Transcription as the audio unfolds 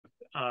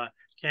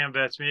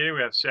CaMMVetsMedia.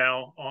 We have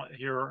Sal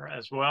here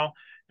as well.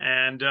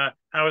 And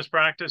how was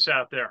practice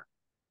out there?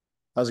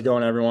 How's it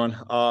going, everyone?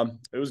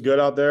 It was good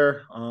out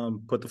there.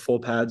 Put the full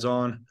pads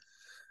on.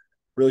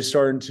 Really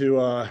starting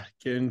to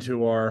get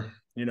into our,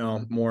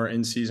 more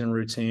in-season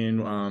routine,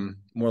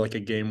 more like a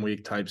game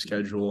week type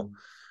schedule.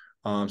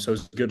 So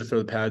it's good to throw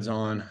the pads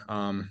on.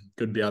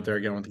 Good to be out there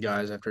again with the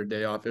guys after a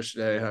day off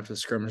yesterday, after the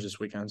scrimmage this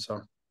weekend.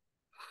 So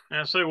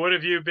And so, what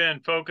have you been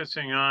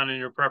focusing on in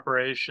your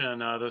preparation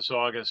this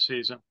August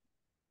season?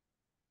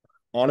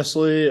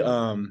 honestly,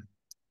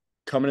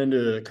 coming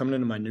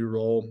into my new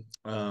role,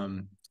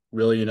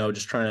 really,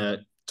 just trying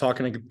to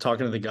talking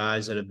to the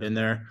guys that have been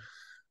there,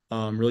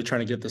 really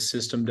trying to get the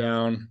system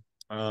down.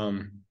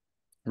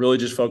 Really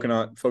just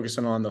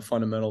focusing on the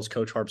fundamentals.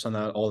 Coach harps on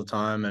that all the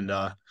time, and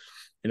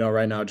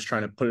right now just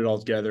trying to put it all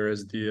together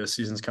as the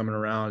season's coming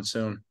around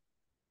soon.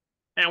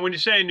 And when you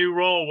say new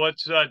role,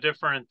 what's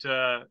different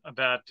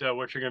about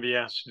what you're going to be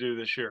asked to do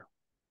this year?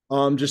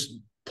 Just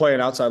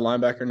playing outside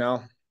linebacker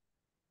now.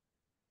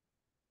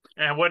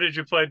 And what did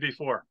you play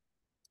before?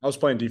 I was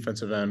playing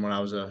defensive end when I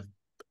was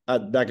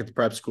back at the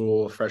prep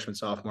school, freshman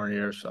sophomore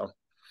year. So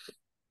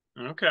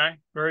Okay,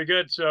 very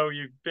good. So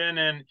you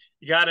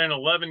got in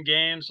 11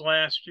 games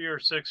last year,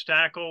 6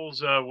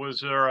 tackles. Was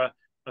there a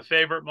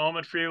favorite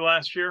moment for you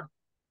last year?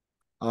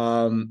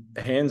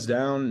 hands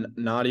down,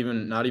 not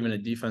even a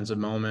defensive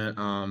moment.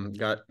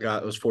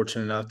 Was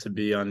fortunate enough to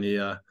be on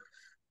the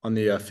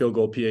field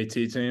goal PAT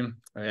team,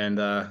 and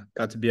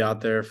got to be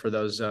out there for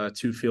those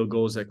 2 field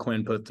goals that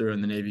Quinn put through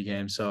in the Navy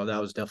game. So that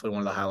was definitely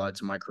one of the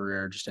highlights of my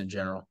career, just in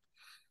general.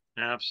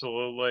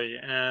 Absolutely.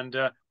 And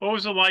what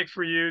was it like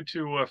for you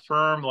to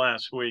affirm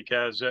last week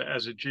as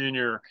a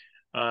junior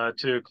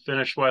to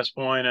finish West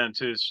Point and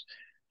to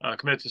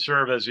commit to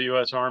serve as a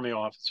U.S. Army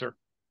officer?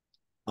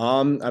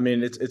 I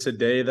mean, it's a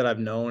day that I've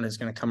known is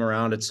going to come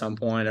around at some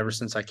point ever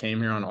since I came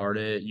here on our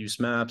day at use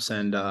maps,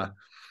 and it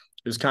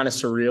was kind of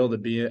surreal to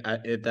be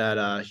at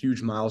that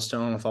huge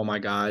milestone with all my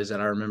guys that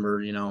I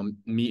remember,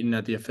 meeting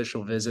at the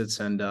official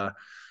visits, and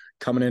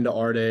coming into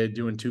our day,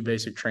 doing 2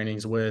 basic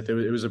trainings with.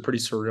 It was a pretty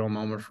surreal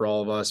moment for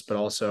all of us, but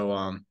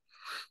also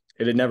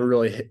it had never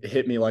really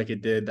hit me like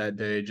it did that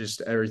day.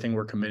 Just everything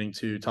we're committing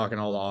to, talking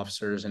to all the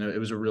officers, and it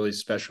was a really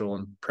special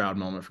and proud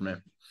moment for me.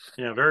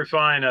 Yeah, very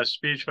fine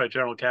speech by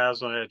General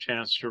Caslen. I had a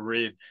chance to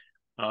read,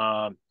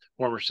 uh,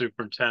 former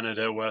superintendent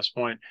at West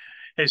Point.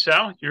 Hey,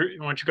 Sal, why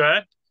don't you go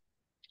ahead?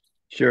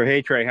 Sure.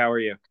 Hey Trey, how are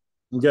you?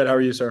 I'm good. How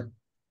are you, sir?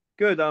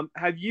 Good.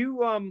 Have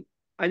you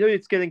I know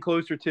it's getting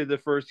closer to the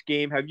first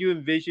game. Have you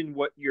envisioned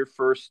what your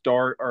first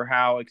start or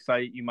how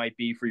excited you might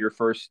be for your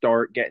first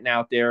start getting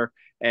out there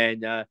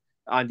and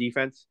on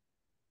defense?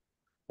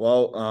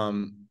 Well,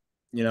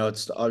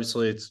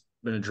 it's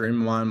been a dream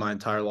of mine my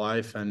entire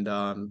life, and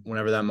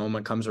whenever that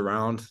moment comes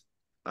around,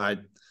 I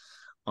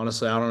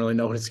honestly I don't really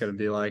know what it's going to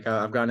be like.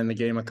 I've gotten in the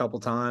game a couple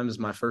times.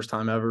 My first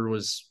time ever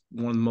was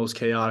one of the most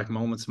chaotic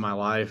moments of my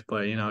life,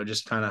 but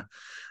just kind of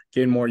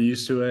getting more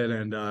used to it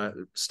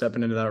and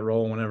stepping into that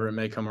role whenever it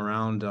may come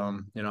around.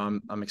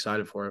 I'm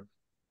excited for it.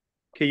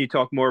 Can you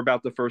talk more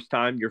about the first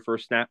time, your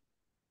first snap?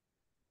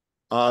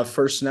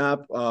 First snap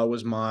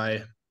was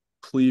my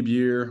plebe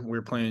year. We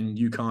were playing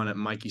UConn at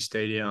Mikey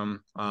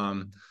Stadium.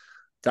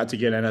 Got to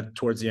get in it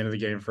towards the end of the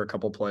game for a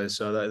couple plays,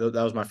 so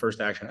that was my first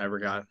action I ever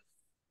got.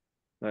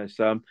 Nice.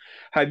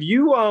 Have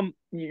you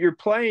you're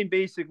playing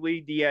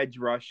basically the edge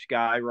rush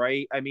guy,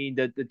 right? I mean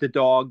the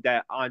dog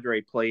that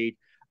Andre played.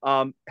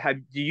 Have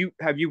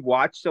you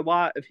watched a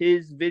lot of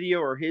his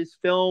video or his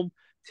film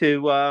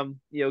to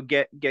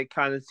get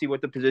kind of see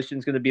what the position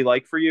is going to be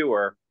like for you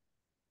or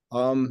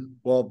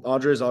Well,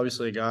 Andre is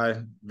obviously a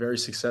guy very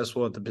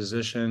successful at the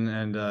position,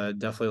 and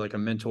definitely like a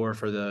mentor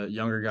for the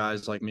younger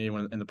guys like me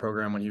when in the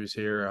program when he was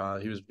here.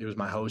 He was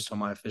my host on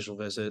my official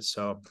visit,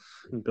 so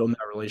building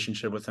that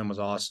relationship with him was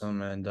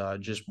awesome,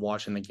 and just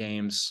watching the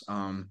games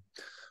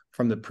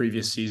from the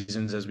previous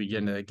seasons as we get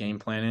into game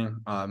planning,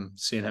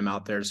 seeing him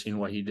out there, seeing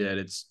what he did,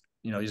 it's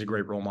he's a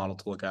great role model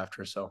to look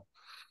after. So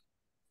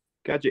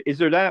gotcha. Is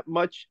there that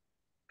much?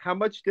 How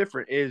much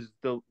different is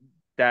the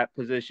that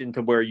position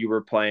to where you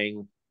were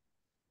playing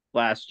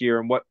last year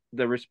and what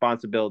the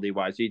responsibility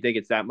wise? Do you think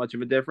it's that much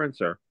of a difference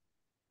or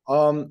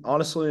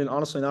honestly,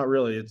 not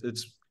really.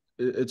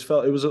 It's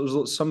felt it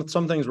was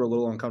some things were a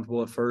little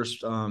uncomfortable at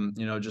first.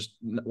 Just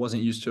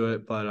wasn't used to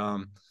it,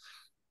 but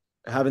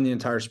having the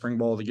entire spring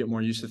ball to get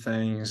more used to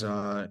things.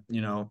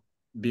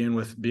 Being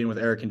with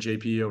Eric and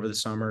JP over the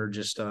summer,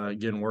 just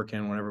getting work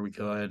in whenever we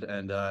could,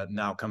 and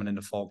now coming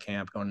into fall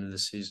camp, going into the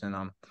season.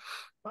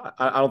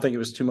 I don't think it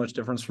was too much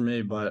difference for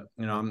me, but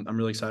I'm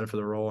really excited for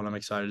the role, and I'm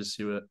excited to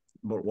see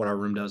what our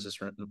room does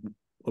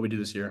what we do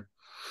this year.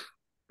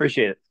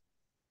 appreciate it?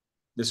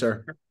 Yes,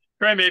 sir.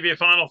 Trey, maybe a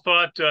final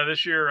thought.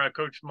 This year,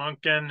 Coach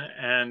Munkin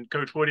and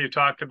Coach Woody have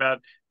talked about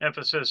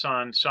emphasis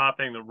on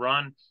stopping the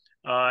run.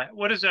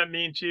 What does that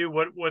mean to you?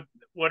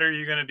 What are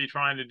you going to be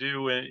trying to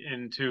do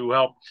to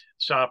help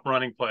stop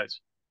running plays?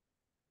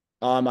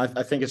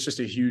 I think it's just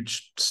a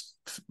huge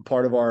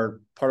part of our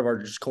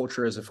just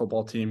culture as a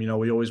football team. You know,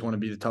 we always want to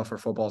be the tougher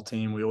football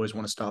team. We always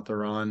want to stop the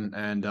run,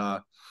 and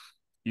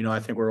you know, I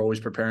think we're always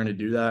preparing to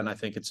do that. And I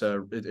think it's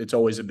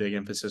always a big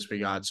emphasis we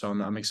got. So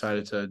I'm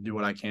excited to do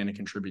what I can to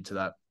contribute to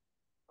that.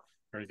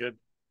 Very good.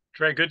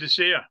 Trey, good to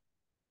see you.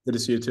 Good to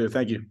see you too.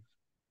 Thank you.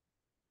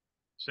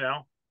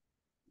 Sal.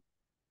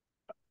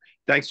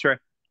 Thanks, Trey.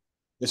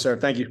 Yes, sir.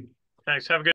 Thank you. Thanks. Have a good